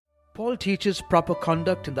Paul teaches proper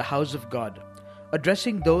conduct in the house of God,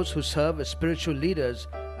 addressing those who serve as spiritual leaders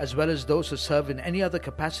as well as those who serve in any other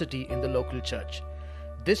capacity in the local church.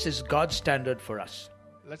 This is God's standard for us.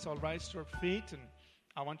 Let's all rise to our feet, and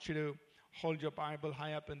I want you to hold your Bible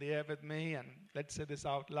high up in the air with me, and let's say this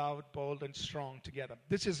out loud, bold, and strong together.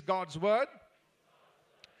 This is God's word.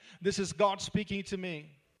 This is God speaking to me.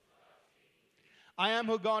 I am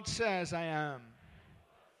who God says I am.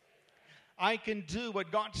 I can do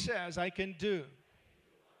what God says I can do.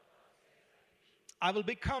 I will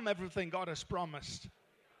become everything God has promised.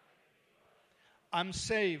 I'm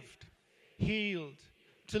saved, healed,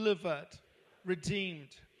 delivered,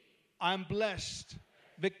 redeemed. I'm blessed,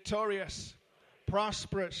 victorious,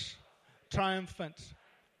 prosperous, triumphant.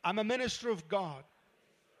 I'm a minister of God,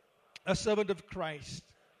 a servant of Christ,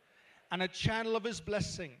 and a channel of His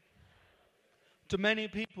blessing to many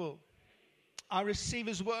people. I receive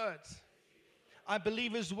His word. I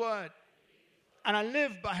believe His word, and I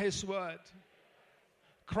live by His word.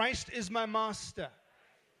 Christ is my master,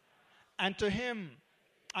 and to Him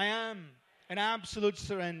I am in absolute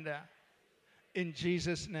surrender. In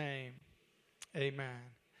Jesus' name, amen.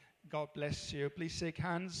 God bless you. Please shake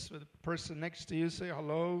hands with the person next to you. Say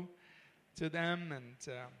hello to them and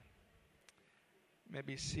may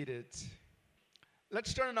be seated.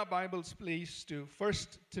 Let's turn our Bibles, please, to 1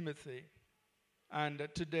 Timothy. And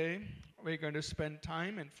today we're going to spend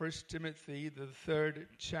time in 1 Timothy, the 3rd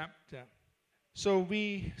chapter. So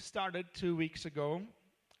we started 2 weeks ago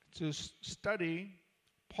to study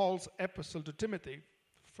Paul's epistle to Timothy,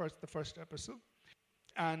 the first epistle.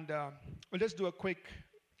 And we'll just do a quick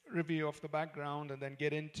review of the background and then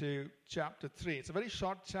get into chapter 3. It's a very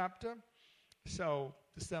short chapter, so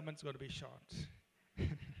the sermon's going to be short.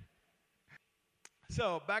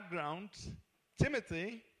 So, background,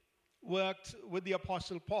 Timothy worked with the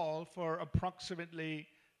Apostle Paul for approximately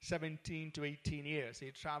 17 to 18 years. He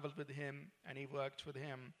traveled with him and he worked with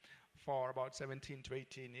him for about 17 to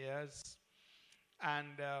 18 years. And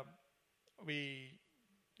we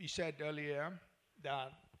said earlier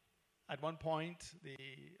that at one point the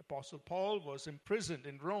Apostle Paul was imprisoned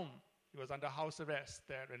in Rome. He was under house arrest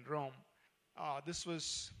there in Rome. This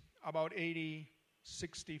was about AD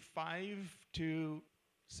 65 to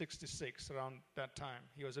 66, around that time.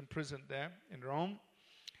 He was imprisoned there in Rome.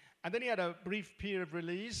 And then he had a brief period of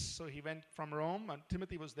release, so he went from Rome, and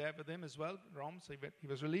Timothy was there with him as well, Rome. So he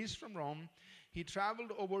was released from Rome. He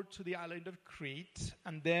traveled over to the island of Crete,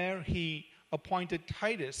 and there he appointed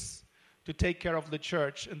Titus to take care of the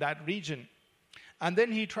church in that region. And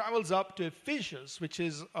then he travels up to Ephesus, which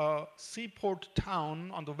is a seaport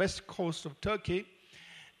town on the west coast of Turkey,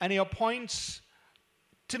 and he appoints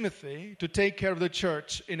Timothy to take care of the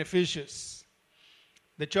church in Ephesus.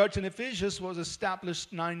 The church in Ephesus was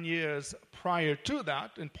established 9 years prior to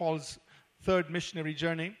that in Paul's third missionary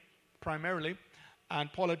journey, primarily.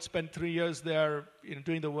 And Paul had spent 3 years there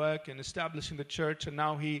doing the work and establishing the church. And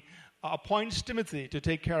now he appoints Timothy to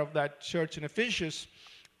take care of that church in Ephesus.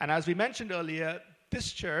 And as we mentioned earlier,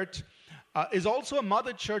 this church is also a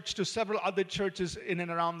mother church to several other churches in and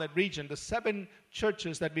around that region. The 7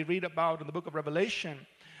 churches that we read about in the book of Revelation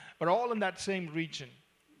are all in that same region,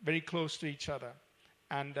 very close to each other.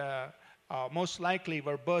 And most likely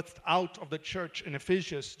were birthed out of the church in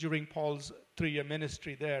Ephesus during Paul's 3-year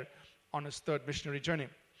ministry there on his third missionary journey.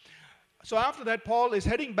 So after that, Paul is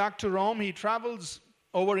heading back to Rome. He travels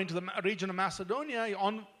over into the region of Macedonia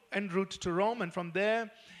en route to Rome, and from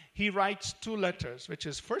there he writes 2 letters, which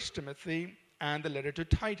is 1 Timothy and the letter to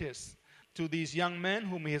Titus, to these young men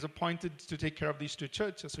whom he has appointed to take care of these 2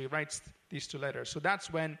 churches. So he writes these 2 letters. So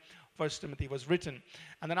that's when 1 Timothy was written.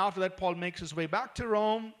 And then after that, Paul makes his way back to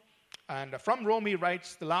Rome. And from Rome, he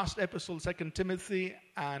writes the last epistle, 2 Timothy.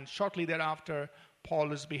 And shortly thereafter,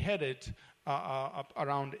 Paul is beheaded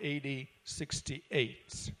around AD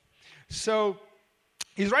 68. So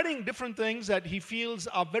he's writing different things that he feels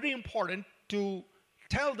are very important to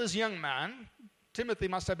tell this young man. Timothy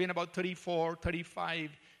must have been about 34, 35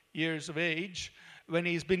 years of age when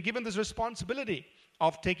he's been given this responsibility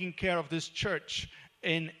of taking care of this church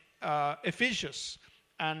in Ephesus.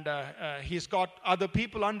 And he's got other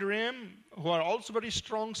people under him who are also very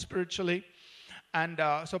strong spiritually. And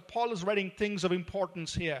so Paul is writing things of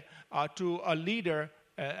importance here to a leader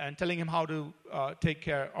and telling him how to take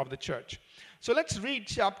care of the church. So let's read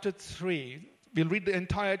chapter 3. We'll read the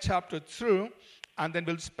entire chapter through, and then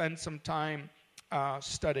we'll spend some time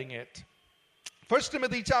studying it. 1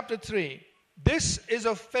 Timothy chapter 3. This is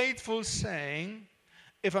a faithful saying.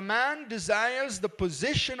 If a man desires the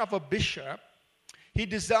position of a bishop, he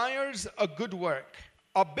desires a good work.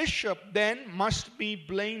 A bishop then must be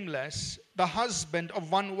blameless, the husband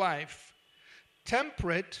of one wife,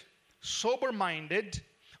 temperate, sober-minded,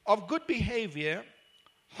 of good behavior,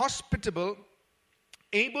 hospitable,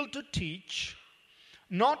 able to teach,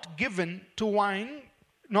 not given to wine,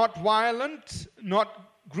 not violent, not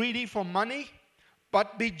greedy for money,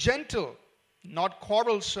 but be gentle, not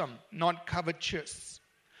quarrelsome, not covetous.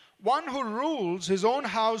 One who rules his own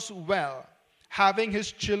house well, having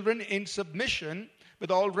his children in submission with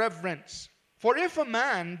all reverence. For if a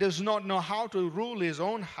man does not know how to rule his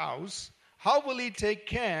own house, how will he take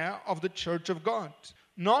care of the church of God?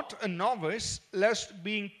 Not a novice, lest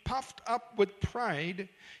being puffed up with pride,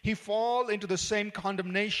 he fall into the same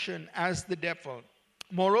condemnation as the devil.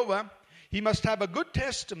 Moreover, he must have a good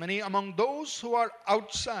testimony among those who are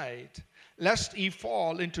outside, lest he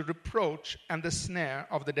fall into reproach and the snare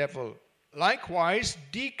of the devil. Likewise,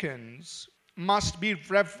 deacons must be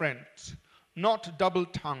reverent, not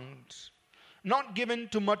double-tongued, not given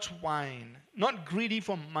to much wine, not greedy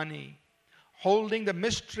for money, holding the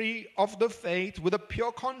mystery of the faith with a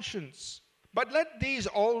pure conscience. But let these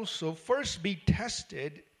also first be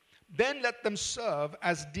tested, then let them serve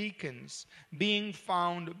as deacons, being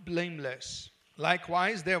found blameless.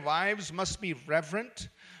 Likewise, their wives must be reverent,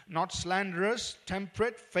 not slanderous,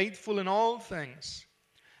 temperate, faithful in all things.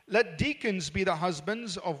 Let deacons be the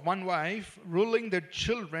husbands of one wife, ruling their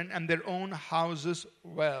children and their own houses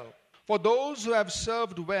well. For those who have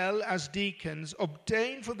served well as deacons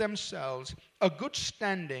obtain for themselves a good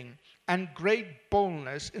standing and great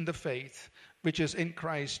boldness in the faith, which is in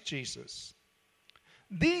Christ Jesus.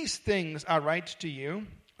 These things I write to you,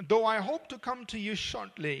 though I hope to come to you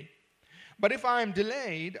shortly. But if I am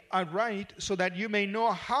delayed, I write so that you may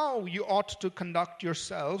know how you ought to conduct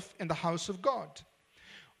yourself in the house of God,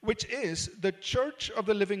 which is the church of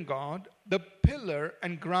the living God, the pillar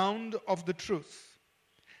and ground of the truth.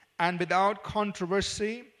 And without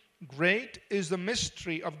controversy, great is the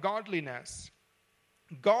mystery of godliness.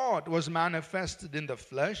 God was manifested in the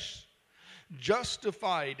flesh,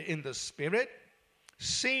 justified in the spirit,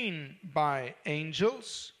 seen by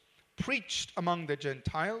angels, preached among the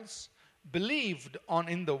Gentiles, believed on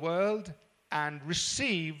in the world, and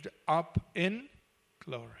received up in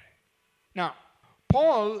glory. Now,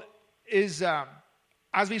 Paul is,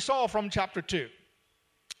 as we saw from chapter 2,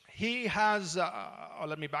 he has,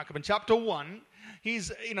 let me back up. In chapter 1,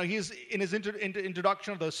 he's in his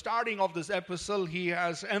introduction of the starting of this epistle, he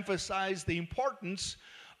has emphasized the importance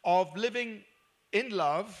of living in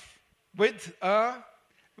love with a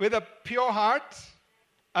pure heart,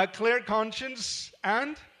 a clear conscience,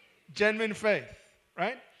 and genuine faith,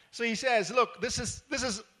 right? So he says, look, this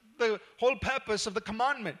is the whole purpose of the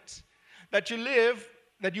commandment, that you live,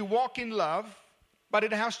 that you walk in love, but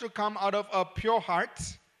it has to come out of a pure heart,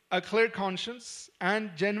 a clear conscience,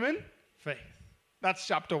 and genuine faith. That's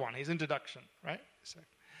chapter 1, his introduction, right?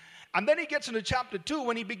 And then he gets into chapter 2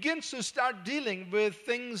 when he begins to start dealing with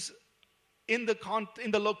things in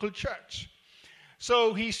the local church.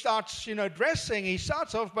 So he starts, he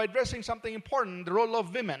starts off by addressing something important, the role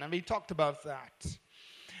of women, and we talked about that.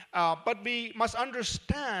 But we must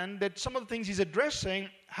understand that some of the things he's addressing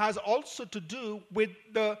has also to do with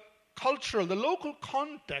the cultural, the local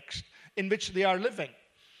context in which they are living.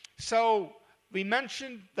 So we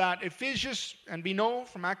mentioned that Ephesus, and we know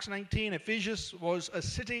from Acts 19, Ephesus was a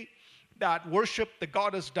city that worshipped the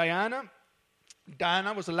goddess Diana.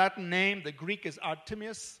 Diana was a Latin name, the Greek is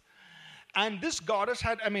Artemis. And this goddess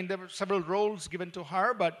had, there were several roles given to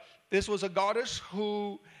her, but this was a goddess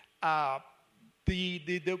who,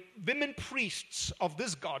 the women priests of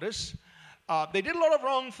this goddess, they did a lot of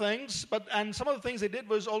wrong things, and some of the things they did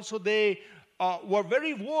was also they were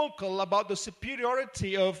very vocal about the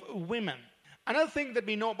superiority of women. Another thing that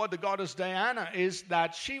we know about the goddess Diana is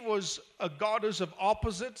that she was a goddess of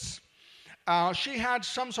opposites. She had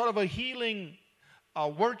some sort of a healing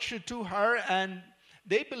virtue to her, and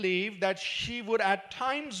they believed that she would at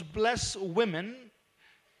times bless women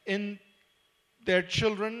in their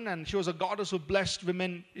children, and she was a goddess who blessed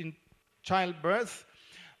women in childbirth.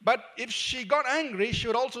 But if she got angry, she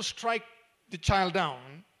would also strike the child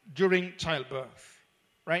down during childbirth,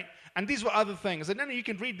 right? And these were other things. And then you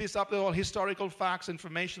can read this up, the all historical facts,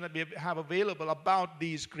 information that we have available about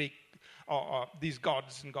these Greek, these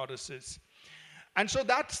gods and goddesses. And so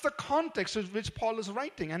that's the context in which Paul is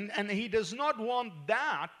writing. And he does not want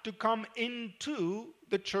that to come into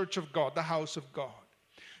the church of God, the house of God.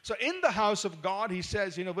 So in the house of God, he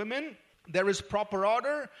says, women, there is proper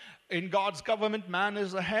order. In God's government, man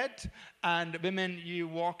is the head, and women, you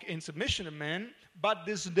walk in submission to men. But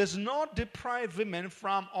this does not deprive women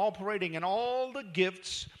from operating in all the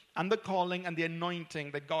gifts and the calling and the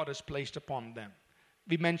anointing that God has placed upon them.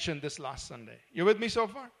 We mentioned this last Sunday. You with me so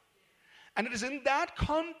far? And it is in that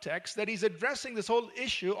context that he's addressing this whole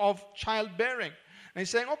issue of childbearing. And he's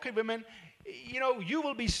saying, okay, women, you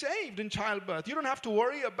will be saved in childbirth. You don't have to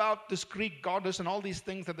worry about this Greek goddess and all these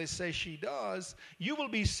things that they say she does. You will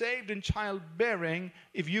be saved in childbearing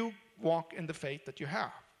if you walk in the faith that you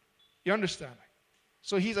have. You understand?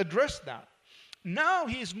 So he's addressed that. Now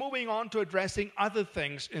he's moving on to addressing other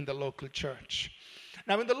things in the local church.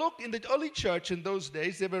 Now in the early church in those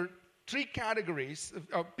days, there were three categories.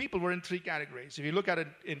 People were in three categories. If you look at it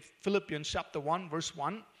in Philippians chapter 1, verse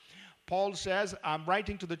 1, Paul says, I'm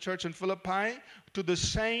writing to the church in Philippi, to the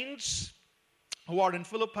saints who are in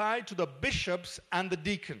Philippi, to the bishops and the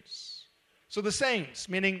deacons. So the saints,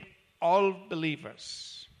 meaning all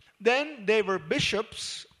believers. Then they were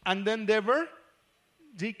bishops, and then they were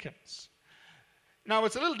deacons. Now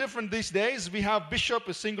it's a little different these days. We have bishop,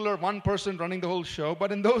 a singular, one person running the whole show.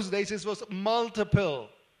 But in those days it was multiple.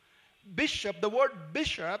 Bishop, the word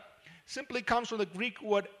bishop simply comes from the Greek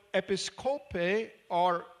word episkope,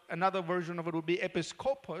 or another version of it would be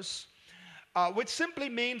episkopos, which simply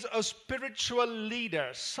means a spiritual leader,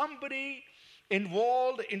 somebody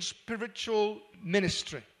involved in spiritual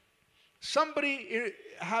ministry, somebody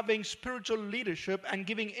having spiritual leadership and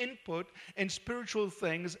giving input in spiritual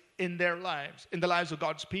things in their lives, in the lives of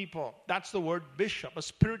God's people. That's the word bishop, a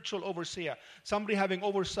spiritual overseer, somebody having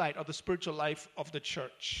oversight of the spiritual life of the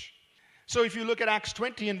church. So if you look at Acts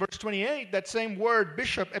 20 and verse 28, that same word,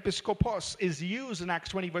 bishop, episkopos, is used in Acts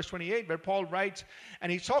 20 verse 28, where Paul writes, and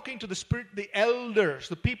he's talking to the elders,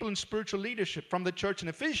 the people in spiritual leadership from the church in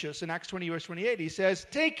Ephesus. In Acts 20 verse 28, he says,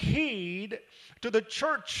 take heed to the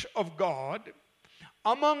church of God,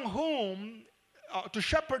 among whom, to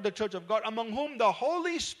shepherd the church of God, among whom the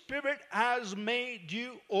Holy Spirit has made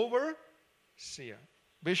you overseer,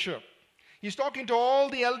 bishop. He's talking to all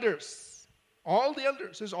the elders. All the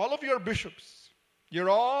elders, says all of your bishops,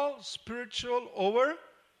 you're all spiritual overseers.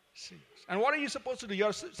 And what are you supposed to do?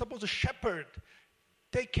 You're supposed to shepherd,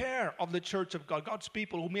 take care of the church of God, God's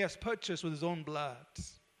people whom he has purchased with his own blood.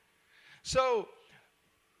 So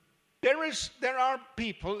there are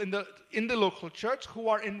people in the local church who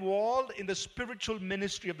are involved in the spiritual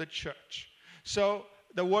ministry of the church. So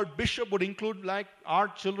the word bishop would include like our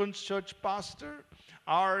children's church pastor,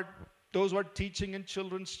 those who are teaching in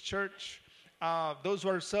children's church, those who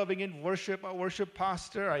are serving in worship, a worship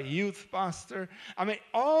pastor, a youth pastor. I mean,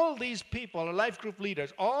 all these people, life group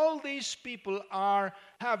leaders, all these people are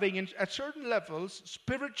having, at certain levels,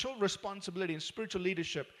 spiritual responsibility and spiritual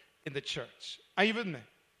leadership in the church. Are you with me?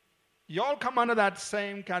 You all come under that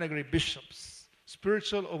same category, bishops,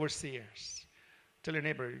 spiritual overseers. Tell your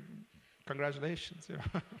neighbor, congratulations.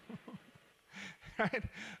 Right?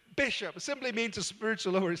 Bishop simply means a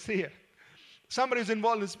spiritual overseer. Somebody who's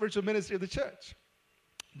involved in the spiritual ministry of the church.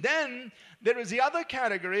 Then there is the other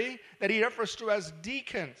category that he refers to as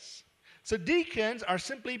deacons. So deacons are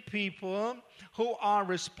simply people who are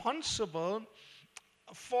responsible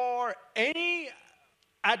for any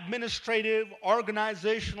administrative,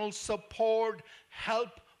 organizational support,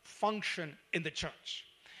 help function in the church.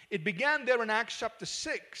 It began there in Acts chapter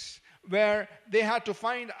 6, where they had to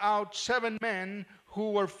find out 7 men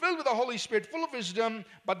who were filled with the Holy Spirit, full of wisdom,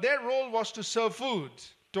 but their role was to serve food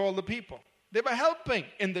to all the people. They were helping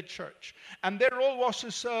in the church, and their role was to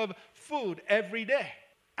serve food every day.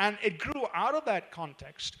 And it grew out of that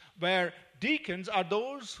context where deacons are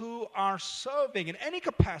those who are serving in any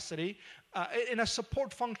capacity in a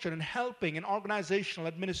support function and helping in organizational,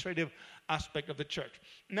 administrative aspect of the church.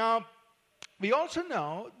 Now, we also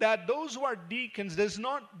know that those who are deacons,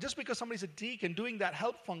 just because somebody's a deacon doing that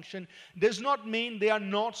help function, does not mean they are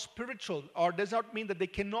not spiritual, or does not mean that they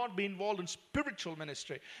cannot be involved in spiritual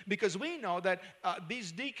ministry. Because we know that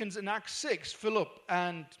these deacons in Acts 6, Philip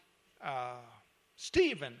and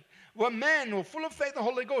Stephen, were men who were full of faith and the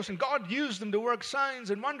Holy Ghost, and God used them to work signs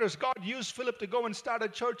and wonders. God used Philip to go and start a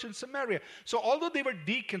church in Samaria. So although they were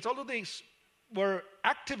deacons, although they were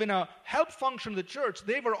active in a help function of the church,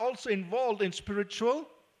 they were also involved in spiritual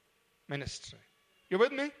ministry. You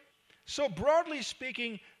with me? So broadly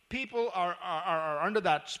speaking, people are under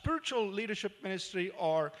that spiritual leadership ministry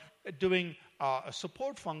or doing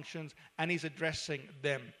support functions, and he's addressing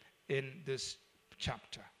them in this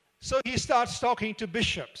chapter. So he starts talking to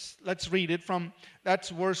bishops. Let's read it that's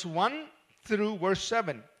verse 1 through verse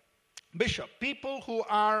 7. Bishop, people who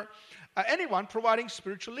are anyone providing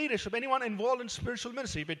spiritual leadership, anyone involved in spiritual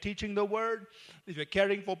ministry. If you're teaching the word, if you're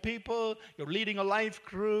caring for people, you're leading a life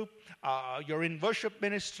group, you're in worship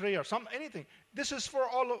ministry or anything. This is for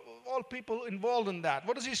all people involved in that.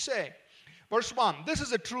 What does he say? Verse 1. This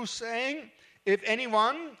is a true saying. If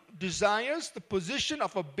anyone desires the position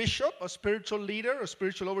of a bishop, a spiritual leader, a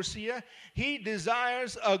spiritual overseer, he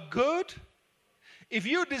desires a good. If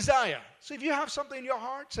you desire, so if you have something in your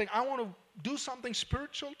heart saying, I want to do something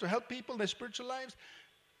spiritual to help people in their spiritual lives,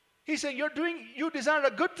 he's saying you desire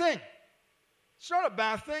a good thing. It's not a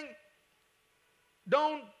bad thing.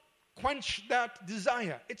 Don't quench that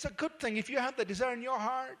desire. It's a good thing. If you have the desire in your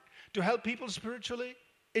heart to help people spiritually,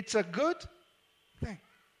 it's a good thing.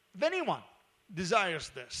 If anyone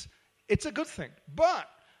desires this, it's a good thing. But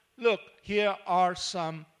look, here are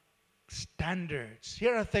some standards.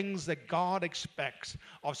 Here are things that God expects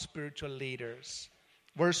of spiritual leaders.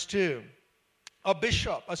 Verse 2. A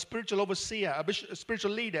bishop, a spiritual overseer, a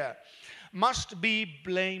spiritual leader must be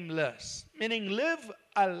blameless, meaning live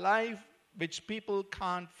a life which people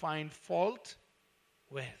can't find fault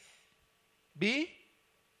with. Be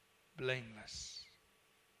blameless.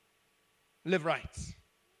 Live right.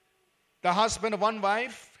 The husband of one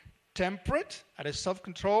wife, temperate, that is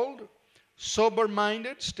self-controlled,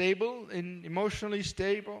 sober-minded, stable, emotionally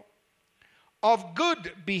stable, of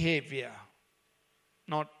good behavior,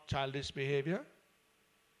 not childish behavior,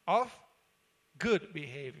 of good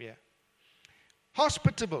behavior,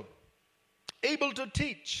 hospitable, able to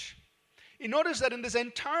teach. You notice that in this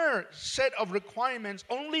entire set of requirements,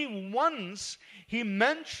 only once he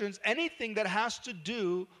mentions anything that has to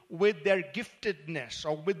do with their giftedness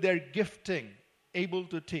or with their gifting, able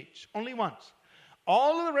to teach. Only once.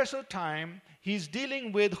 All of the rest of the time, he's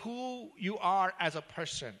dealing with who you are as a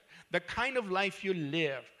person, the kind of life you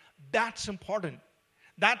live. That's important.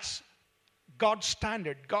 That's God's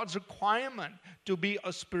standard, God's requirement to be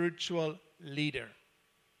a spiritual leader.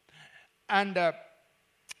 And,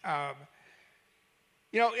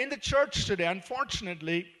 in the church today,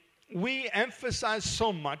 unfortunately, we emphasize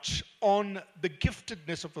so much on the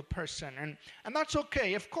giftedness of a person. And that's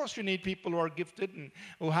okay. Of course, you need people who are gifted and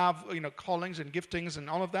who have, callings and giftings and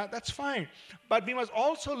all of that. That's fine. But we must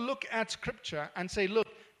also look at Scripture and say, look,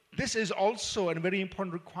 this is also a very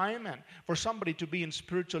important requirement for somebody to be in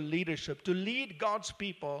spiritual leadership, to lead God's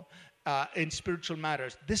people in spiritual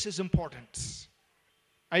matters. This is important.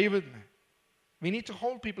 Are you with me? We need to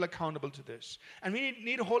hold people accountable to this. And we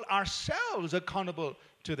need to hold ourselves accountable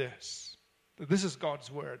to this. This is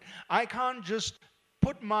God's word. I can't just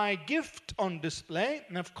put my gift on display.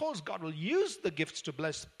 And of course, God will use the gifts to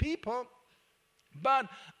bless people. But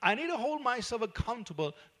I need to hold myself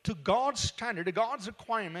accountable to God's standard, to God's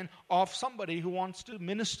requirement of somebody who wants to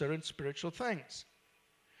minister in spiritual things.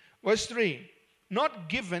 Verse 3. Not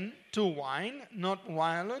given to wine, not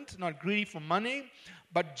violent, not greedy for money,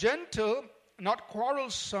 but gentle, not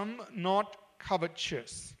quarrelsome, not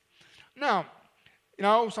covetous. Now,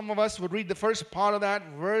 some of us would read the first part of that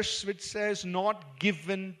verse which says not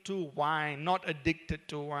given to wine, not addicted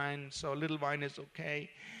to wine, so a little wine is okay.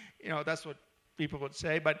 That's what people would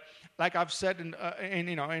say. But like I've said in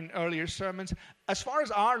earlier sermons, as far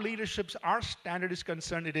as our standard is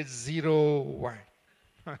concerned, it is zero wine.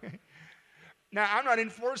 Okay? Now, I'm not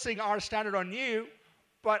enforcing our standard on you,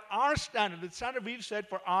 but our standard, the standard we've set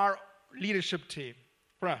for our leadership team,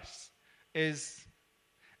 for us, is,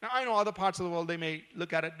 now I know other parts of the world, they may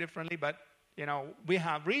look at it differently, but, we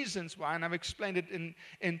have reasons why, and I've explained it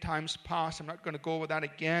in times past. I'm not going to go over that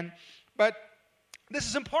again. But this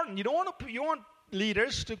is important. You want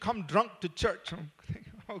leaders to come drunk to church.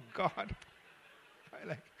 Oh, God.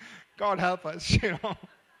 God help us,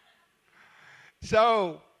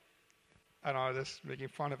 So, I know, just making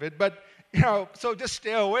fun of it, but, so just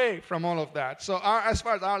stay away from all of that. So as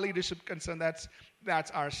far as our leadership is concerned,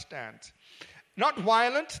 that's our stand. Not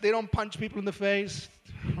violent. They don't punch people in the face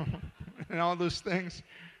and all those things.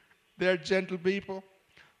 They're gentle people.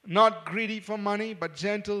 Not greedy for money, but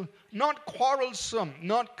gentle. Not quarrelsome,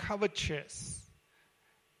 not covetous.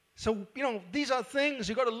 So, these are things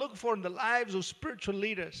you got to look for in the lives of spiritual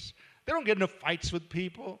leaders. They don't get into fights with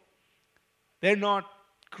people. They're not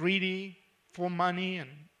greedy for money and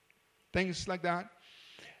things like that.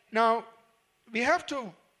 Now, we have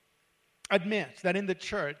to admit that in the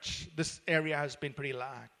church, this area has been pretty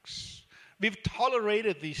lax. We've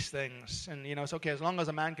tolerated these things, and it's okay as long as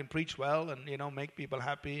a man can preach well and make people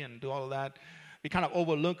happy and do all of that. We kind of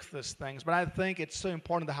overlook these things, but I think it's so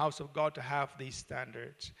important in the house of God to have these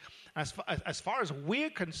standards. As far as we're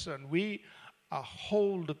concerned, we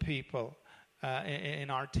hold people in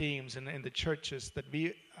our teams and in the churches that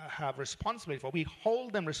we have responsibility for. We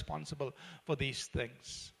hold them responsible for these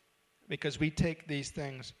things because we take these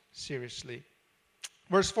things seriously.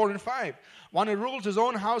 Verse 4 and 5. One who rules his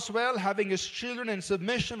own house well, having his children in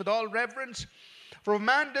submission with all reverence. For if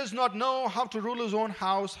man does not know how to rule his own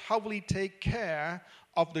house, how will he take care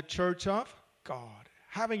of the church of God?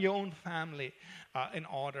 Having your own family in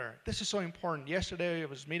order. This is so important. Yesterday I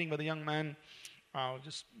was meeting with a young man,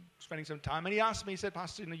 just spending some time, and he asked me, he said,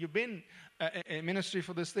 Pastor, you've been in ministry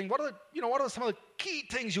for this thing. What are some of the key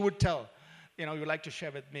things you would tell, you would like to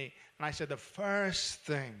share with me? And I said, the first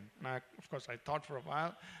thing, and of course I thought for a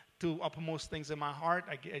while, two uppermost things in my heart,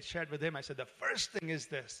 I shared with him. I said, the first thing is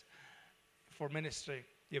this: for ministry,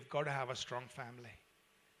 you've got to have a strong family.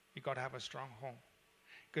 You've got to have a strong home.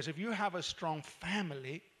 Because if you have a strong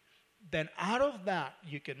family, then out of that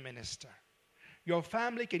you can minister. Your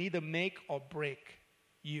family can either make or break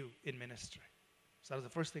you in ministry. So that was the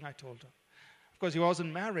first thing I told him. Of course, he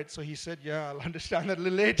wasn't married, so he said, yeah, I'll understand that a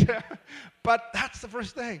little later. But that's the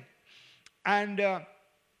first thing. And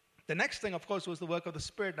the next thing, of course, was the work of the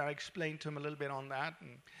Spirit. And I explained to him a little bit on that.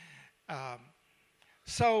 And,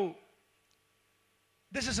 so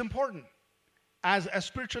this is important. As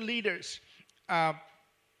spiritual leaders,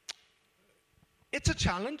 it's a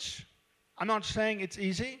challenge. I'm not saying it's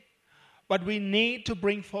easy, but we need to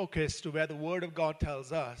bring focus to where the Word of God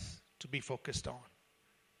tells us to be focused on.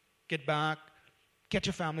 Get back, get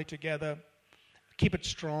your family together, keep it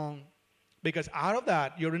strong, because out of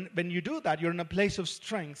that, when you do that, you're in a place of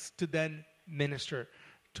strength to then minister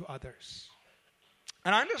to others.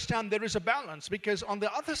 And I understand there is a balance, because on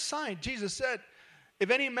the other side, Jesus said, if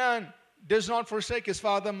any man does not forsake his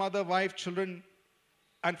father, mother, wife, children,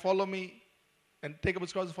 and follow me, and take up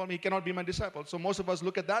his cross and follow me, he cannot be my disciple. So most of us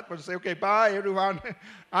look at that and say, okay, bye everyone,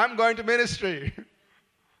 I'm going to ministry.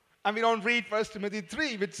 And we don't read 1 Timothy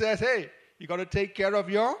 3, which says, hey, you got to take care of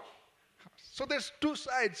your house. So there's two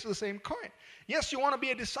sides to the same coin. Yes, you want to be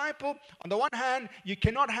a disciple. On the one hand, you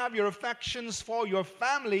cannot have your affections for your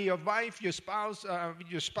family, your wife, your spouse,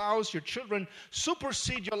 your children,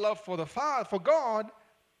 supersede your love for the Father, for God.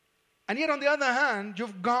 And yet on the other hand,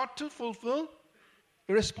 you've got to fulfill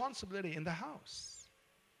your responsibility in the house.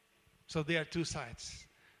 So there are two sides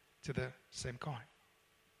to the same coin.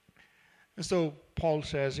 And so Paul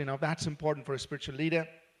says, that's important for a spiritual leader.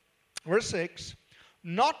 Verse 6,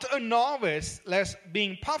 not a novice, lest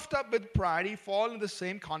being puffed up with pride, he fall in the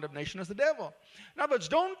same condemnation as the devil. In other words,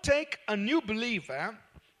 don't take a new believer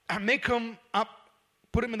and make him up,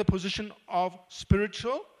 put him in the position of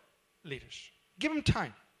spiritual leaders. Give him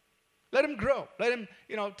time. Let him grow. Let him,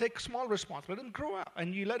 take small responsibility. Let him grow up.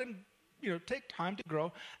 And you let him, take time to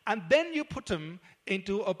grow. And then you put him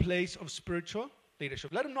into a place of spiritual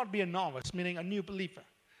leadership. Let him not be a novice, meaning a new believer.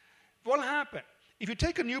 What will happen? If you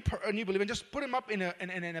take a new believer and just put him up in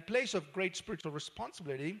a place of great spiritual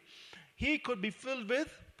responsibility, he could be filled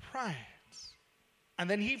with pride. And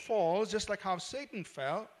then he falls, just like how Satan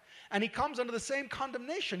fell, and he comes under the same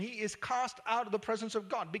condemnation. He is cast out of the presence of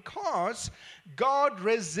God because God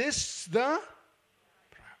resists the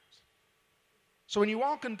proud. So when you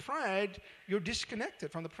walk in pride, you're disconnected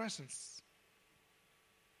from the presence.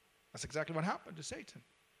 That's exactly what happened to Satan.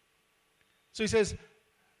 So he says,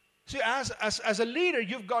 see, as a leader,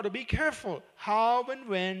 you've got to be careful how and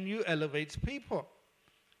when you elevate people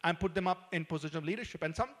and put them up in position of leadership.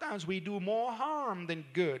 And sometimes we do more harm than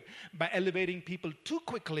good by elevating people too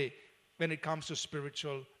quickly when it comes to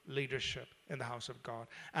spiritual leadership in the house of God.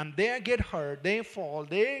 And they get hurt, they fall,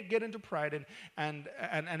 they get into pride. And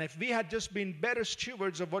if we had just been better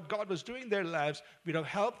stewards of what God was doing in their lives, we'd have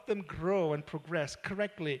helped them grow and progress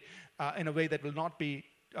correctly in a way that will not be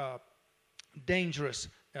dangerous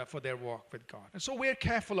for their walk with God. And so we're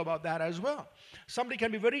careful about that as well. Somebody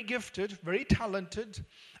can be very gifted, very talented,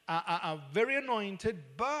 very anointed,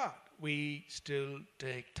 but we still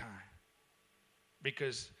take time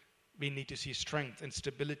because we need to see strength and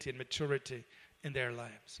stability and maturity in their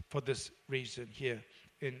lives for this reason here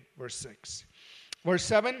in verse 6. Verse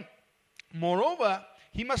 7, moreover,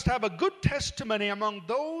 he must have a good testimony among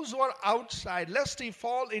those who are outside, lest he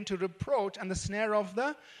fall into reproach and the snare of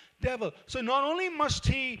the devil. So not only must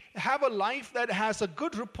he have a life that has a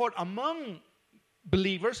good report among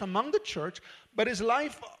believers, among the church, but his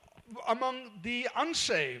life among the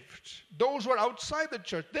unsaved, those who are outside the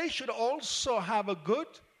church, they should also have a good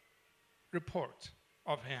report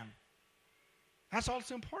of him. That's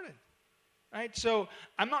also important, right? So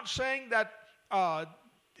I'm not saying that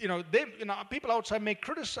people outside may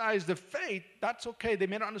criticize the faith. That's okay. They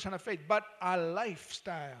may not understand the faith, but our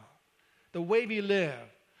lifestyle, the way we live,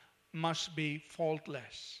 must be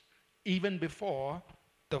faultless, even before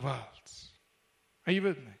the world. Are you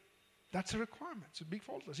with me? That's a requirement. To be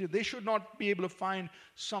faultless. They should not be able to find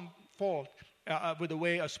some fault with the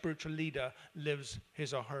way a spiritual leader lives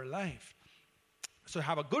his or her life. So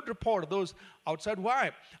have a good report of those outside.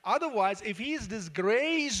 Why? Otherwise, if he is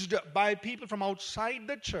disgraced by people from outside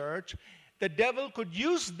the church, the devil could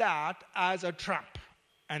use that as a trap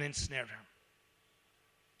and ensnare him.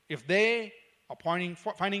 If they are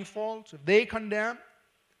finding faults, if they condemn,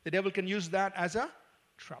 the devil can use that as a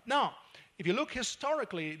trap. Now, if you look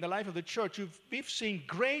historically in the life of the church, we've seen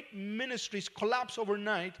great ministries collapse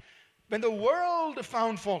overnight when the world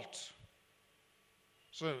found fault.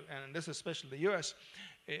 So, and this is especially the U.S.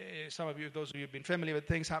 Some of you, those of you who've been familiar with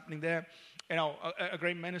things happening there, a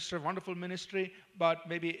great minister, wonderful ministry, but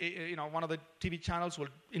maybe, one of the TV channels will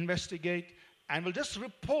investigate and will just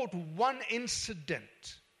report one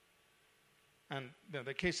incident. And there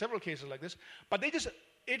are several cases like this, but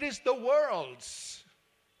it is the world's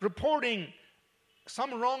reporting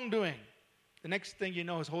some wrongdoing. The next thing you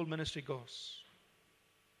know, his whole ministry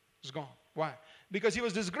is gone. Why? Because he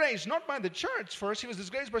was disgraced, not by the church first, he was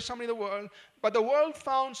disgraced by somebody in the world, but the world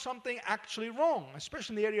found something actually wrong,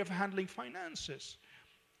 especially in the area of handling finances.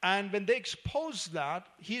 And when they expose that,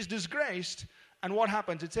 he's disgraced, and what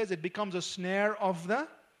happens? It says it becomes a snare of the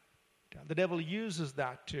devil uses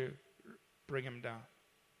that to bring him down,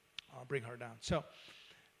 or bring her down. So,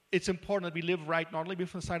 it's important that we live right, not only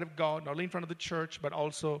before the sight of God, not only in front of the church, but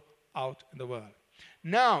also out in the world.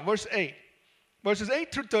 Now, verse 8. Verses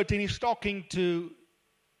 8 through 13, he's talking to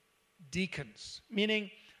deacons, meaning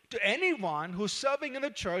to anyone who's serving in the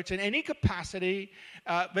church in any capacity,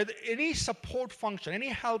 with any support function, any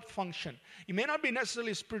help function. You may not be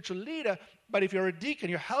necessarily a spiritual leader, but if you're a deacon,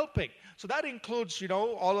 you're helping. So that includes,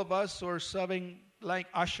 all of us who are serving like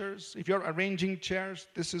ushers. If you're arranging chairs,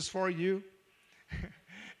 this is for you.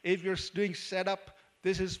 If you're doing setup,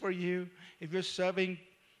 this is for you. If you're serving,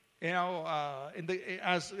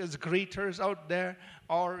 as greeters out there,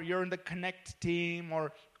 or you're in the Connect team,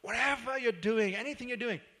 or whatever you're doing, anything you're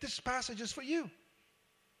doing, this passage is for you,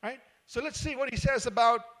 right? So let's see what he says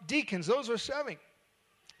about deacons, those who are serving.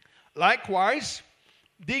 Likewise,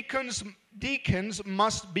 deacons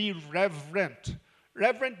must be reverent.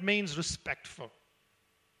 Reverent means respectful.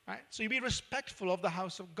 Right? So you be respectful of the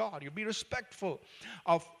house of God. You be respectful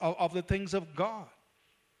of the things of God.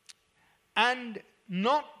 And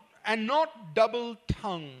not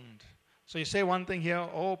double-tongued. So you say one thing here,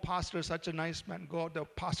 oh, pastor is such a nice man. God, the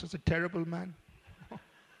pastor's a terrible man.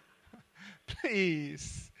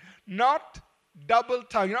 Please. Not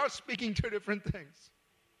double-tongued. You're not speaking two different things.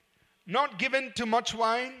 Not given to much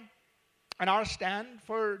wine. And our stand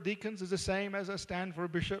for deacons is the same as a stand for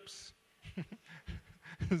bishops.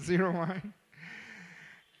 0 wine.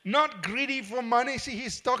 Not greedy for money. See,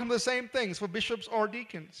 he's talking the same things for bishops or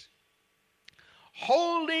deacons.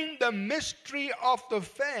 Holding the mystery of the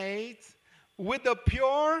faith with a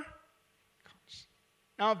pure conscience.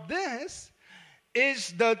 Now this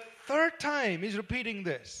is the third time he's repeating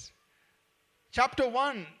this. Chapter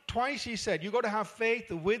 1, twice he said, you got to have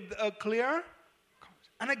faith with a clear conscience.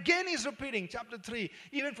 And again he's repeating, chapter 3,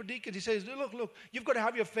 even for deacons, he says, look, you've got to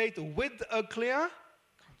have your faith with a clear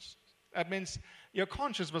conscience. That means your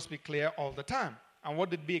conscience must be clear all the time. And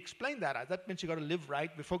what did we explain that as? That means you got to live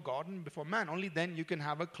right before God and before man. Only then you can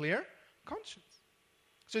have a clear conscience.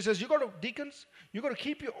 So he says, deacons, you got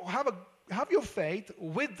to have your faith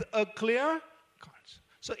with a clear conscience.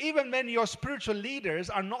 So even when your spiritual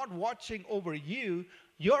leaders are not watching over you,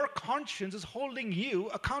 your conscience is holding you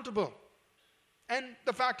accountable. And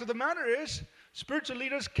the fact of the matter is, spiritual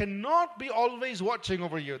leaders cannot be always watching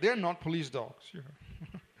over you. They're not police dogs.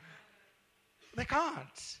 They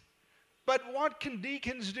can't. But what can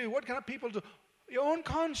deacons do? What can people do? Your own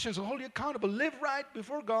conscience will hold you accountable. Live right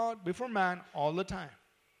before God, before man, all the time.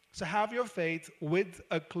 So have your faith with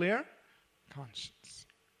a clear conscience.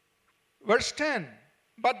 Verse 10.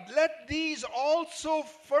 But let these also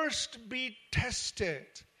first be tested.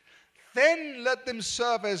 Then let them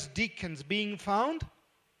serve as deacons, being found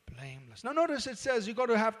blameless. Now notice it says you got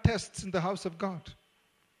to have tests in the house of God.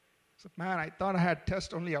 So, man, I thought I had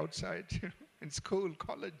tests only outside, in school,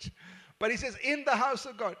 college. But he says, in the house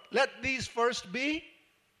of God, let these first be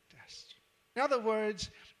tested. In other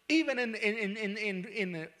words, even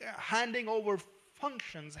in handing over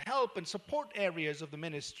functions, help and support areas of the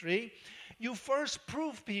ministry, you first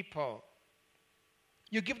prove people.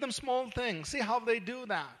 You give them small things. See how they do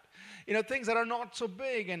that. Things that are not so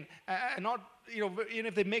big and not, even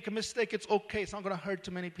if they make a mistake, it's okay. It's not going to hurt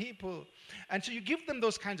too many people. And so you give them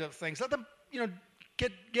those kinds of things. Let them,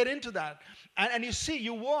 get into that. And you see,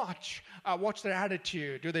 you watch their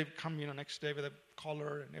attitude. Do they come, next day with a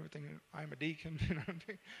collar and everything? I'm a deacon,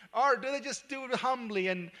 Or do they just do it humbly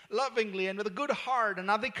and lovingly and with a good heart? And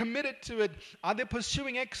are they committed to it? Are they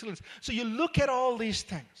pursuing excellence? So you look at all these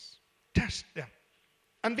things. Test them.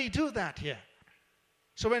 And we do that here.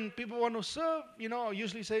 So when people want to serve,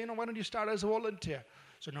 usually say, why don't you start as a volunteer?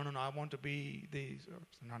 So, no, I want to be these.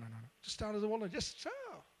 No. Just start as a volunteer. Just serve.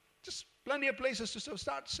 Just plenty of places to serve.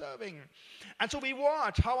 Start serving. And so we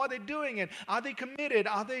watch. How are they doing it? Are they committed?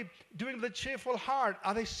 Are they doing it with a cheerful heart?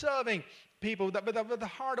 Are they serving people with the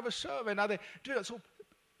heart of a servant? Are they doing it? So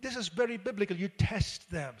this is very biblical. You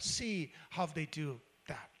test them. See how they do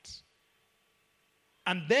that.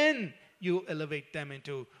 And then you elevate them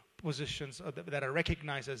into positions that are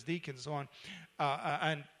recognized as deacons and so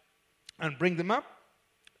on, and bring them up.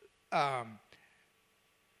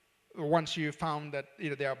 Once you found that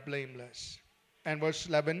they are blameless. And verse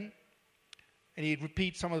 11, and he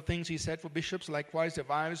repeats some of the things he said for bishops. Likewise, their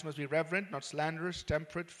wives must be reverent, not slanderous,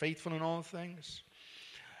 temperate, faithful in all things.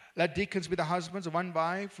 Let deacons be the husbands of one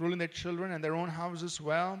wife, ruling their children and their own houses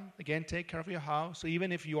well. Again, take care of your house. So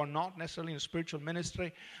even if you are not necessarily in a spiritual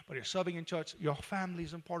ministry, but you're serving in church, your family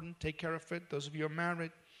is important. Take care of it. Those of you who are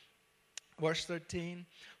married. Verse 13,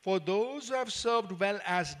 for those who have served well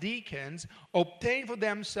as deacons obtain for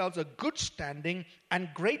themselves a good standing and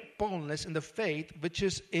great boldness in the faith which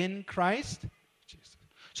is in Christ Jesus.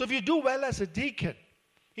 So if you do well as a deacon,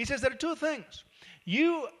 he says there are two things.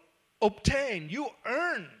 You obtain, you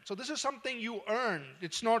earn. So this is something you earn.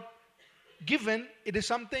 It's not given. It is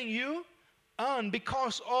something you earn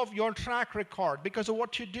because of your track record, because of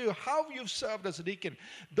what you do, how you've served as a deacon.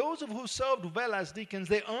 Those who served well as deacons,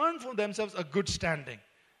 they earn for themselves a good standing.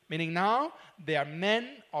 Meaning now they are men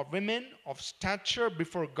or women of stature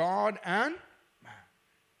before God and man.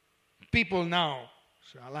 People now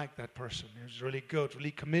say, I like that person. He's really good,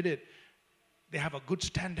 really committed. They have a good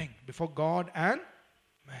standing before God and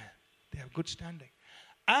man. They have good standing.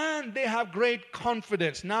 And they have great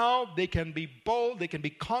confidence. Now they can be bold, they can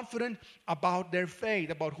be confident about their faith,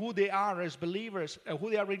 about who they are as believers,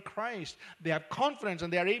 who they are in Christ. They have confidence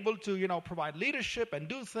and they are able to, provide leadership and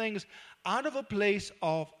do things out of a place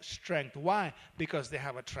of strength. Why? Because they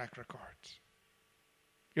have a track record.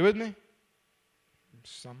 You with me?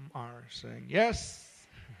 Some are saying yes.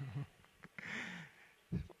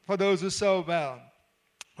 For those who serve well,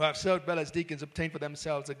 who have served well as deacons, obtain for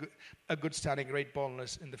themselves a good standing, great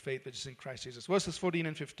boldness in the faith which is in Christ Jesus. Verses 14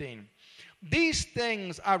 and 15. These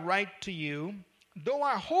things I write to you, though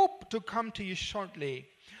I hope to come to you shortly.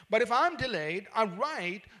 But if I'm delayed, I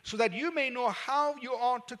write so that you may know how you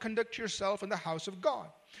ought to conduct yourself in the house of God,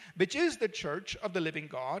 which is the church of the living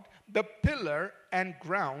God, the pillar and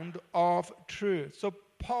ground of truth. So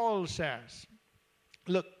Paul says,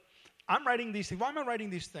 look, I'm writing these things. Why am I writing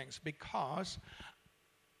these things? Because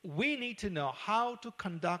we need to know how to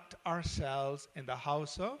conduct ourselves in the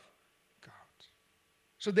house of God.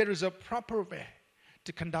 So there is a proper way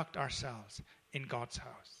to conduct ourselves in God's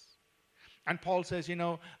house. And Paul says,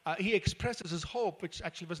 he expresses his hope, which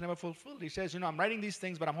actually was never fulfilled. He says, I'm writing these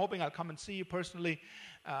things, but I'm hoping I'll come and see you personally.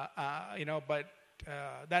 But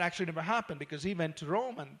that actually never happened because he went to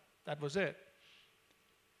Rome and that was it.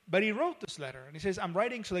 But he wrote this letter and he says, I'm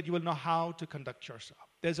writing so that you will know how to conduct yourself.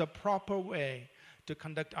 There's a proper way to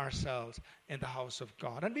conduct ourselves in the house of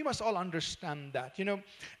God. And we must all understand that,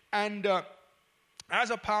 And as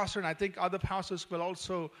a pastor, and I think other pastors will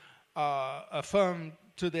also affirm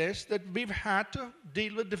to this, that we've had to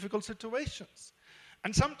deal with difficult situations.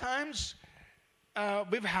 And sometimes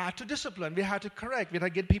we've had to discipline, we had to correct, we had to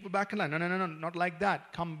get people back in line. No, not like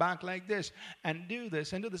that. Come back like this and do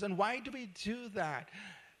this and do this. And why do we do that?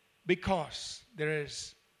 Because there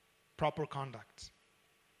is proper conduct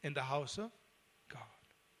in the house of God.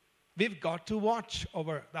 We've got to watch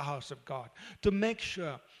over the house of God to make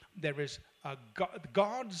sure there is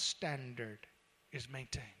God's standard is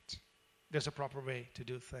maintained. There's a proper way to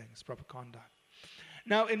do things, proper conduct.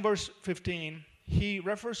 Now in verse 15, he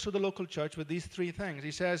refers to the local church with these three things.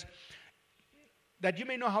 He says, that you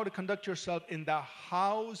may know how to conduct yourself in the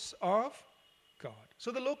house of God.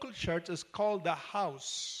 So the local church is called the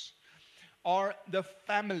house or the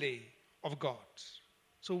family of God.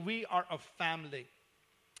 So we are a family.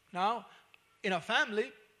 Now, in a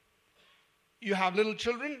family, you have little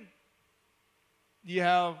children, you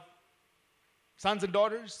have sons and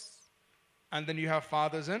daughters, and then you have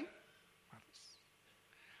fathers and mothers.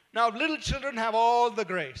 Now, little children have all the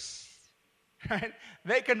grace. Right?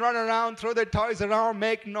 They can run around, throw their toys around,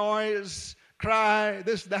 make noise, cry,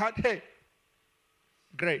 this, that. Hey,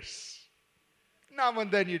 grace. Now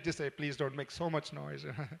and then you just say, please don't make so much noise.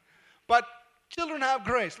 But children have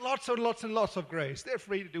grace, lots and lots of grace. They're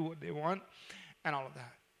free to do what they want and all of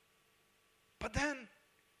that. But then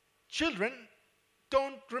children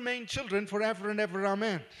don't remain children forever and ever,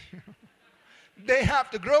 amen. They have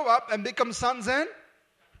to grow up and become sons and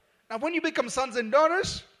Now, when you become sons and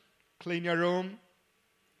daughters, clean your room,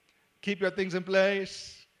 keep your things in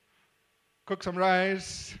place, cook some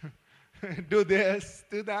rice, do this,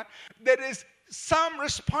 do that. There is some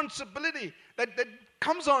responsibility that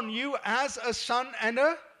comes on you as a son and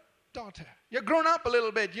a daughter. You're grown up a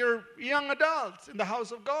little bit. You're young adults in the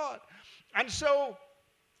house of God. And so,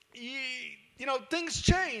 things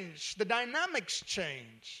change. The dynamics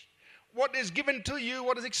change. What is given to you,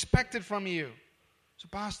 what is expected from you. So,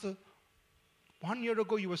 Pastor, 1 year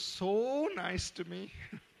ago you were so nice to me.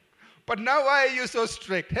 But now why are you so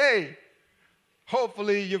strict? Hey,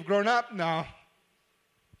 hopefully you've grown up now.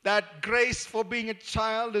 That grace for being a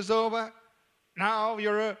child is over. Now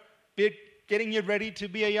you're getting you ready to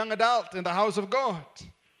be a young adult in the house of God.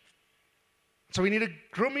 So we need to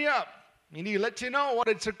groom you up. We need to let you know what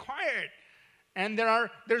it's required. And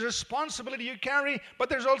there's responsibility you carry, but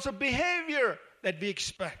there's also behavior that we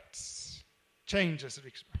expect. Changes that we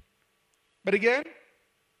expect. But again,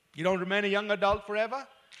 you don't remain a young adult forever.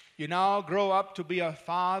 You now grow up to be a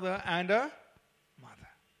father and a mother.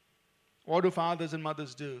 What do fathers and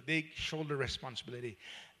mothers do? They shoulder responsibility.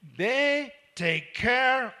 They take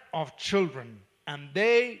care of children, and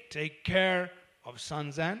they take care of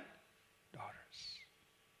sons and daughters.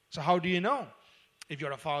 So how do you know if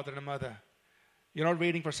you're a father and a mother? You're not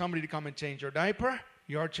waiting for somebody to come and change your diaper.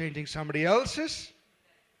 You're changing somebody else's.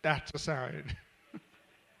 That's a sign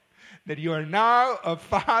that you are now a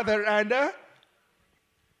father and a...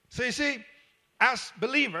 So you see, as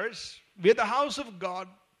believers, we're the house of God,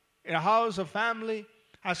 in a house of family,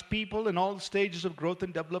 as people in all stages of growth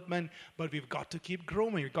and development, but we've got to keep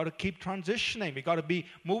growing. We've got to keep transitioning. We've got to be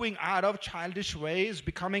moving out of childish ways,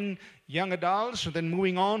 becoming young adults, and then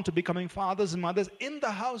moving on to becoming fathers and mothers in the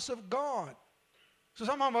house of God. So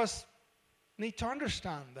some of us need to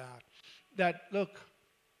understand that look,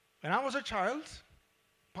 when I was a child,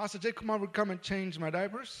 Pastor Jay Kumar would come and change my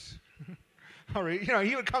diapers. Or,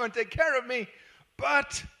 he would come and take care of me.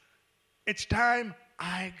 But it's time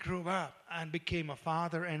I grew up and became a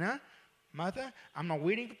father and a mother. I'm not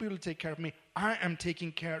waiting for people to take care of me. I am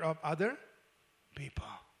taking care of other people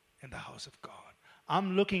in the house of God.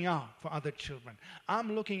 I'm looking out for other children.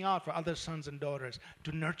 I'm looking out for other sons and daughters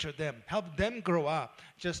to nurture them, help them grow up.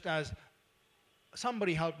 Just as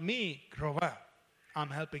somebody helped me grow up, I'm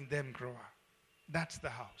helping them grow up. That's the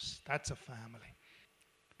house. That's a family.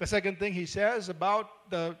 The second thing he says about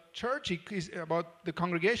the church, about the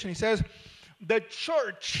congregation, he says, the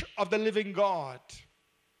church of the living God.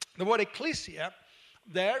 The word ecclesia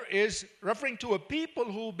there is referring to a people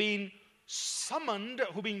who've been summoned,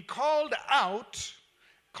 who've been called out,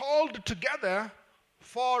 called together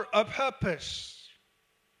for a purpose.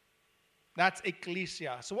 That's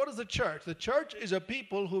ecclesia. So what is the church? The church is a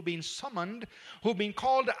people who've been summoned, who've been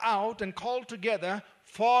called out and called together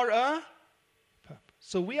for a purpose.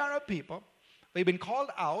 So we are a people. We've been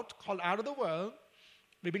called out of the world.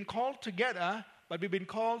 We've been called together, but we've been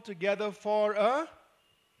called together for a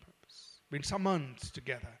purpose. We've been summoned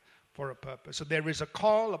together for a purpose. So there is a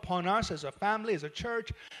call upon us as a family, as a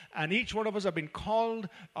church, and each one of us have been called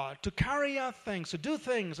to carry out things, to do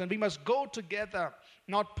things, and we must go together,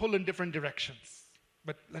 not pull in different directions,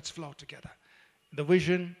 but let's flow together. The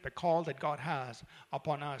vision, the call that God has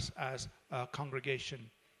upon us as a congregation.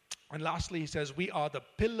 And lastly, he says, we are the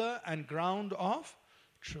pillar and ground of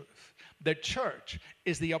truth. The church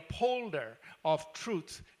is the upholder of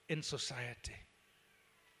truth in society.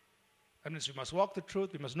 That means we must walk the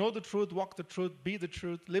truth, we must know the truth, walk the truth, be the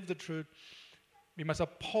truth, live the truth. We must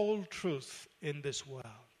uphold truth in this world.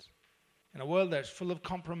 In a world that's full of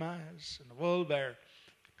compromise, in a world where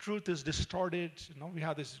truth is distorted. We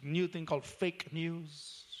have this new thing called fake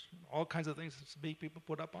news, all kinds of things big people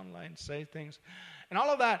put up online, say things. And all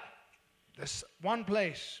of that, there's one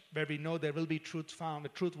place where we know there will be truth found, the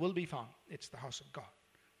truth will be found. It's the house of God.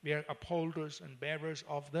 We are upholders and bearers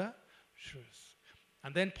of the truth.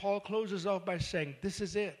 And then Paul closes off by saying, this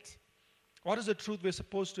is it. What is the truth we're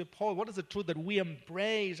supposed to uphold? What is the truth that we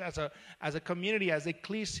embrace as a community, as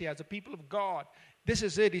ecclesia, as a people of God? This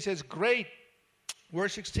is it. He says, great.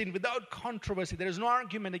 Verse 16, without controversy. There is no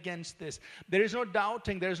argument against this. There is no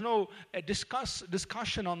doubting. There is no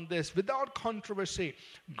discussion on this. Without controversy.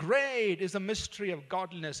 Great is the mystery of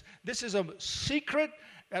godliness. This is a secret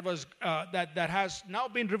that has now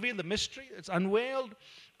been revealed. The mystery, it's unveiled.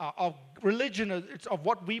 Of religion, it's of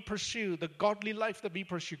what we pursue, the godly life that we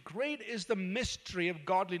pursue. Great is the mystery of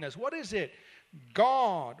godliness. What is it?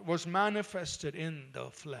 God was manifested in the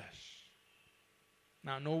flesh.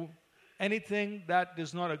 Now, anything that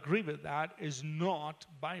does not agree with that is not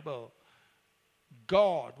Bible.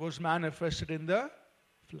 God was manifested in the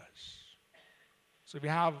flesh. So we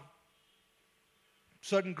have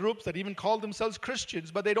certain groups that even call themselves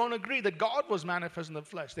Christians, but they don't agree that God was manifest in the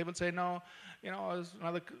flesh. They will say, no,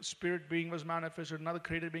 another spirit being was manifested, another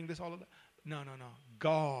created being, this, all of that. No.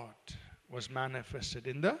 God was manifested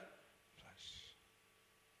in the flesh.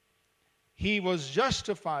 He was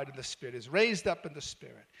justified in the Spirit, is raised up in the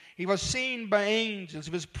Spirit. He was seen by angels.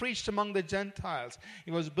 He was preached among the Gentiles.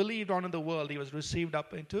 He was believed on in the world. He was received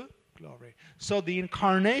up into glory. So the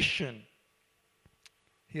incarnation,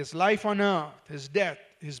 his life on earth, his death,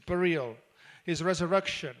 his burial, his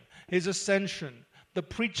resurrection, his ascension, the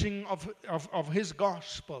preaching of his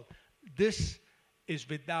gospel, this is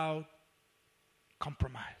without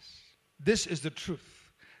compromise. This is the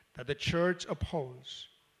truth that the church upholds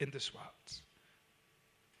in this world.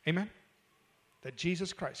 Amen? That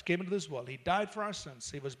Jesus Christ came into this world. He died for our sins.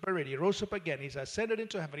 He was buried. He rose up again. He's ascended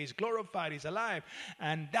into heaven. He's glorified. He's alive.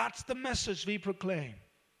 And that's the message we proclaim.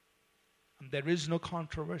 And there is no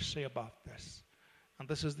controversy about this. And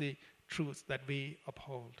this is the truth that we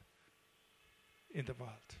uphold in the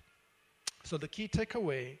world. So the key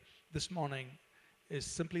takeaway this morning is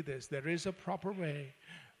simply this. There is a proper way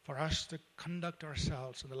for us to conduct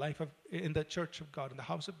ourselves in the church of God, in the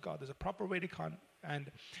house of God. There's a proper way to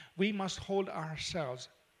and we must hold ourselves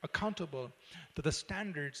accountable to the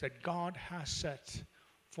standards that God has set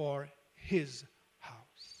for his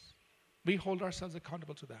house. We hold ourselves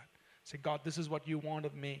accountable to that. Say, God, this is what you want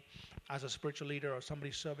of me as a spiritual leader or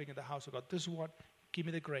somebody serving in the house of God. This is what, give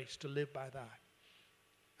me the grace to live by that.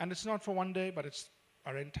 And it's not for one day, but it's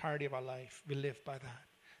our entirety of our life. We live by that.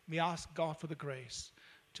 We ask God for the grace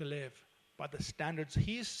to live by the standards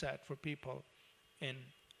he's set for people in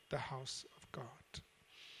the house of God.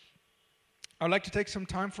 I'd like to take some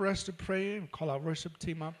time for us to pray and call our worship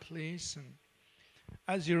team up, please. And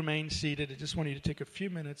as you remain seated, I just want you to take a few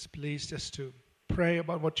minutes, please, just to pray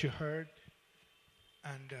about what you heard.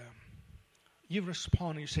 And you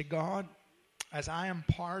respond and you say, God, as I am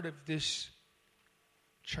part of this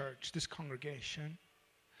church, this congregation,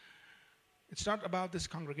 it's not about this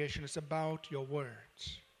congregation, it's about your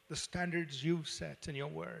words, the standards you've set in your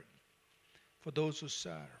word for those who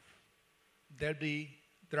serve. There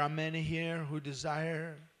are many here who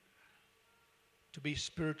desire to be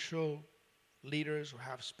spiritual leaders, who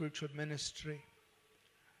have spiritual ministry.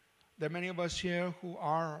 There are many of us here who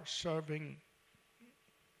are serving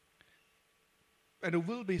and who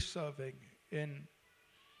will be serving in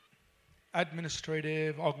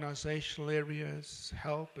administrative, organizational areas,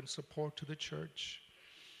 help and support to the church.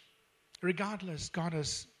 Regardless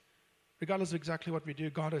of exactly what we do,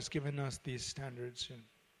 God has given us these standards, and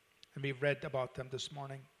we've read about them this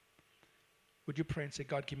morning. Would you pray and say,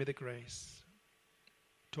 God, give me the grace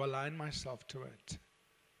to align myself to it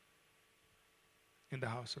in the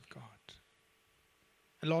house of God.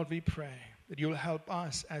 And Lord, we pray that you'll help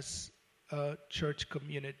us as a church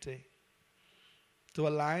community to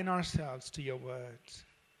align ourselves to your words.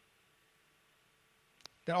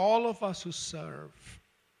 That all of us who serve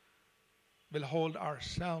will hold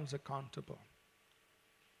ourselves accountable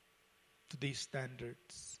to these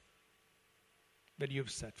standards that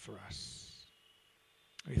you've set for us.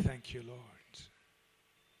 We thank you, Lord.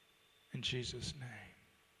 In Jesus' name.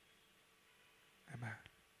 Amen.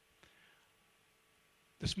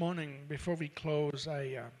 This morning, before we close,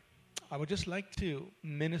 I would just like to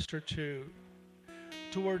minister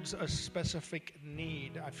towards a specific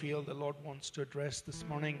need I feel the Lord wants to address this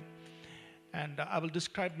morning. And I will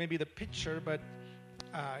describe maybe the picture, but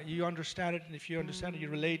you understand it, and if you understand it, you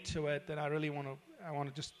relate to it, then I want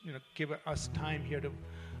to just give us time here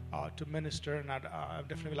to minister, and I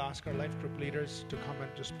definitely will ask our life group leaders to come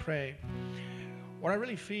and just pray. What I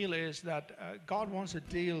really feel is that God wants to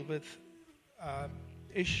deal with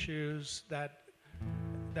issues that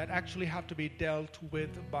actually have to be dealt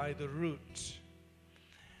with by the root.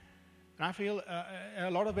 And I feel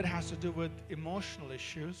a lot of it has to do with emotional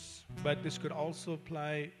issues, but this could also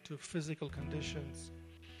apply to physical conditions.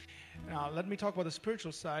 Now, let me talk about the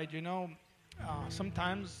spiritual side.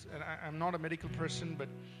 Sometimes, and I'm not a medical person, but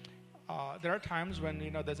there are times when,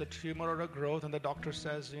 there's a tumor or a growth, and the doctor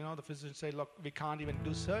says, the physician say, look, we can't even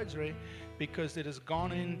do surgery because it has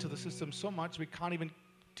gone into the system so much, we can't even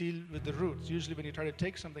deal with the roots. Usually when you try to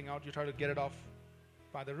take something out, you try to get it off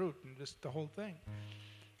by the root, and just the whole thing.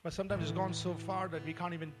 But sometimes it's gone so far that we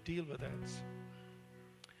can't even deal with it.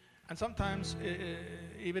 And sometimes,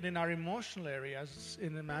 even in our emotional areas,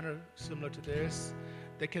 in a manner similar to this,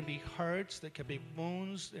 there can be hurts, there can be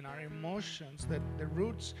wounds in our emotions that the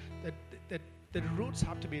roots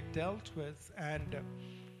have to be dealt with, and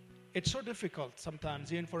it's so difficult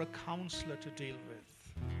sometimes, even for a counselor to deal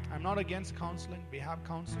with. I'm not against counseling. We have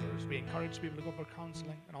counselors. We encourage people to go for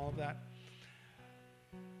counseling and all of that.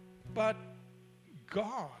 But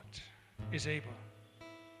God is able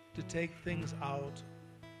to take things out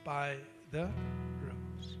by the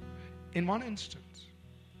roots. In one instance,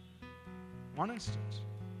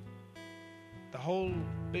 the whole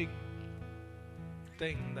big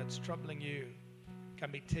thing that's troubling you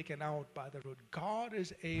can be taken out by the root. God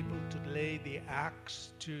is able to lay the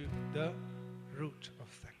axe to the root of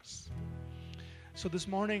things. So this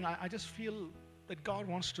morning, I just feel that God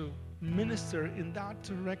wants to minister in that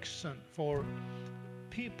direction for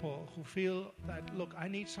people who feel that, look, I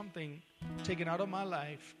need something taken out of my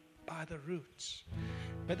life by the roots.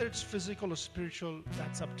 Whether it's physical or spiritual,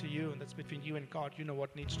 that's up to you, and that's between you and God. You know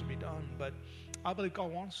what needs to be done. But I believe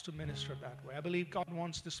God wants to minister that way. I believe God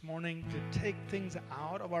wants this morning to take things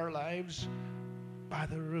out of our lives by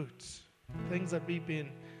the roots. Things that we've been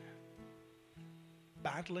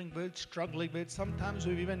battling with, struggling with. Sometimes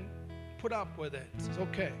we've even put up with it. It's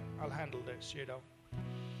okay, I'll handle this,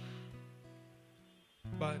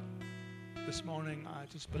 But this morning, I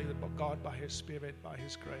just believe that God, by His Spirit, by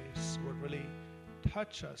His grace, would really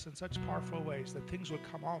touch us in such powerful ways that things will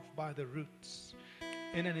come off by the roots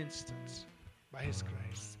in an instant. By His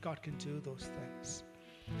grace, God can do those things.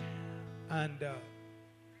 And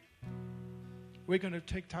we're going to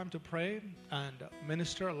take time to pray and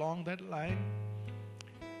minister along that line.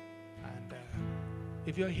 And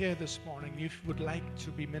if you're here this morning, you would like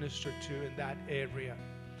to be ministered to in that area.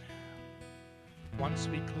 Once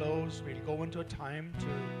we close, we'll go into a time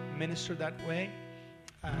to minister that way.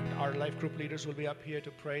 And our life group leaders will be up here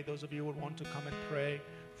to pray. Those of you who want to come and pray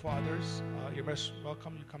for others, you're most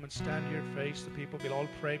welcome. You come and stand here, face the people. We'll all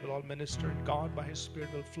pray, we'll all minister, and God, by His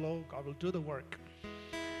Spirit, will flow. God will do the work.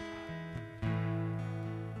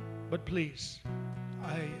 But please,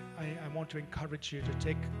 I want to encourage you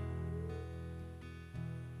to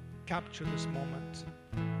capture this moment.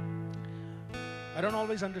 I don't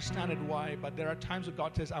always understand it why, but there are times when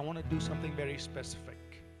God says, I want to do something very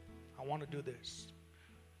specific. I want to do this.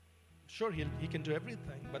 Sure, he can do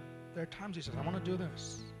everything, but there are times He says, I want to do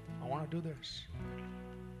this. I want to do this.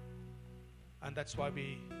 And that's why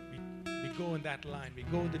we go in that line. We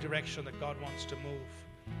go in the direction that God wants to move.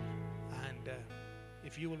 And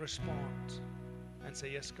if you will respond and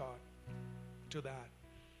say, yes, God, to that,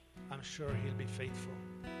 I'm sure He'll be faithful.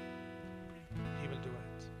 He will do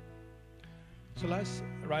it. So let's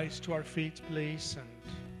rise to our feet, please, and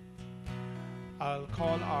I'll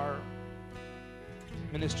call our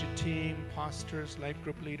ministry team, pastors, life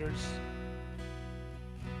group leaders.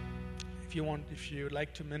 If you'd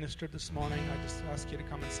like to minister this morning, I just ask you to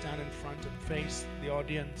come and stand in front and face the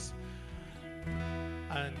audience.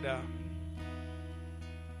 And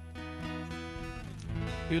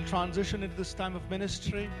we'll transition into this time of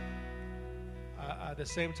ministry. At the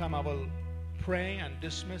same time, I will pray and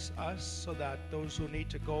dismiss us so that those who need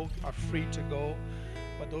to go are free to go.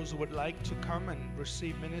 But those who would like to come and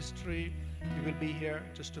receive ministry, we will be here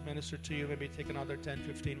just to minister to you. Maybe take another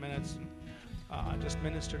 10-15 minutes and just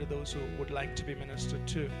minister to those who would like to be ministered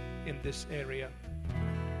to in this area.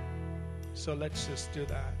 So let's just do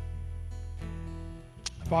that.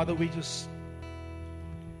 Father, we just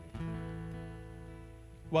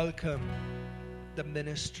welcome the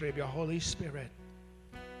ministry of your Holy Spirit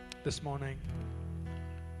this morning.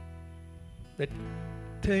 That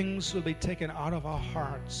things will be taken out of our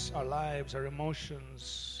hearts, our lives, our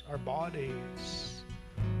emotions, our bodies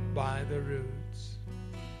by the roots.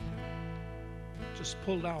 Just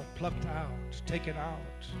pulled out, plucked out, taken out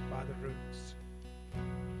by the roots.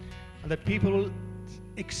 And that people will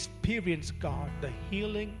experience, God, the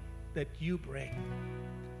healing that you bring.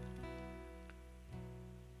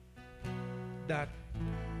 That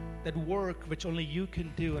work which only you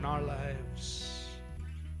can do in our lives.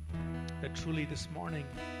 That truly this morning,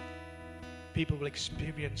 people will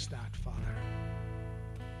experience that, Father.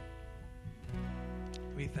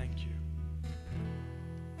 We thank you.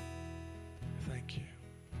 Thank you.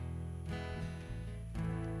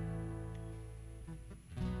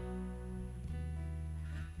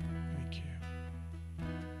 Thank you.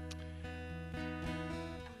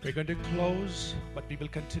 We're going to close, but we will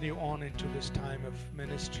continue on into this time of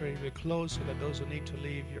ministry. We'll close so that those who need to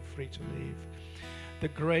leave, you're free to leave. The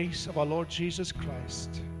grace of our Lord Jesus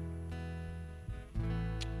Christ,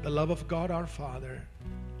 the love of God our Father,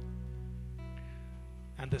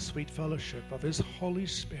 and the sweet fellowship of His Holy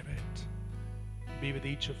Spirit be with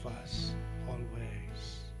each of us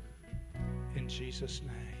always. In Jesus'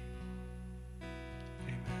 name,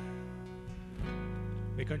 amen.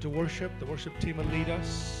 We're going to worship. The worship team will lead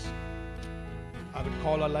us. I would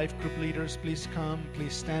call our life group leaders. Please come.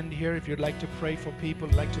 Please stand here if you'd like to pray for people,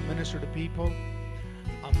 like to minister to people.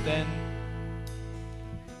 Then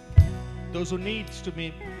those who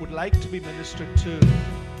would like to be ministered to.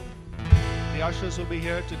 The ushers will be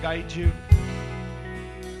here to guide you.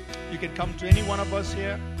 You can come to any one of us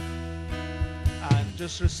here and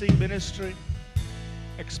just receive ministry.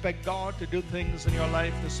 Expect God to do things in your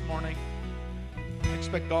life this morning.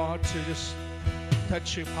 Expect God to just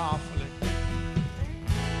touch you powerfully.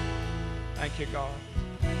 Thank you, God.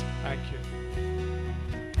 Thank you.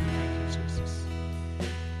 Thank you, Jesus.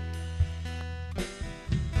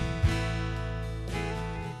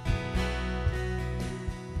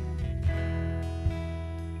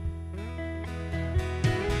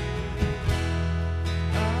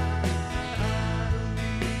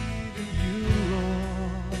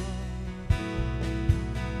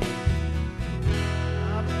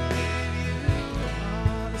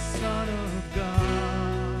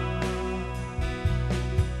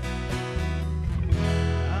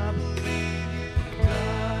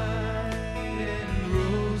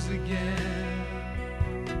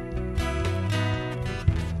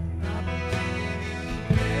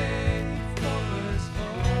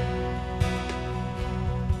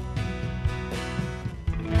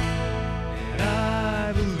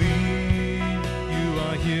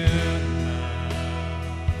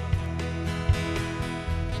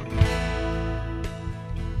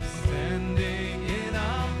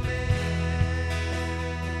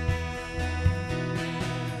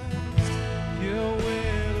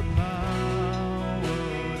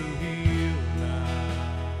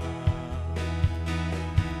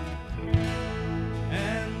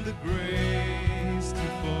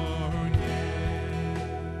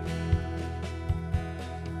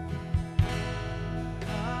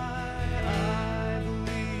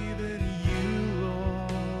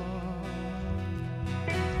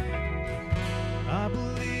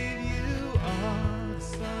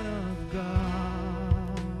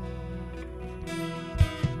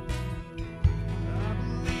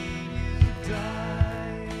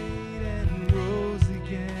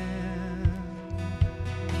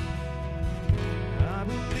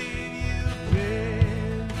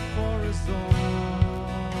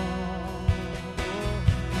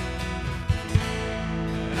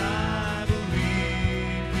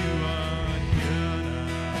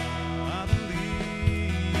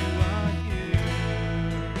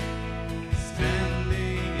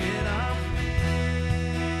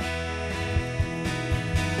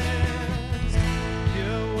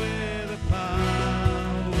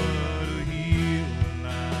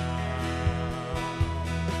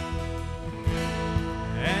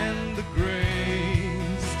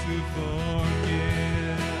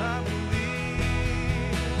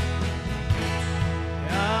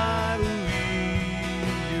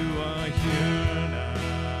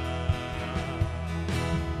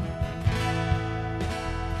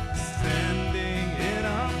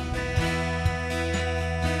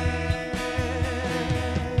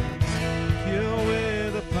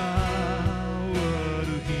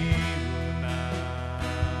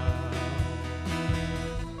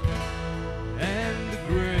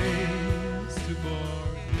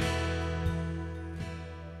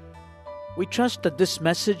 We trust that this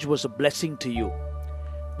message was a blessing to you.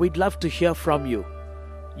 We'd love to hear from you.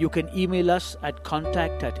 You can email us at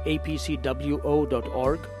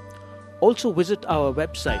contact@apcwo.org. Also visit our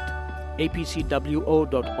website,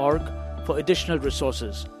 apcwo.org, for additional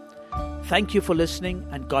resources. Thank you for listening,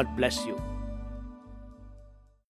 and God bless you.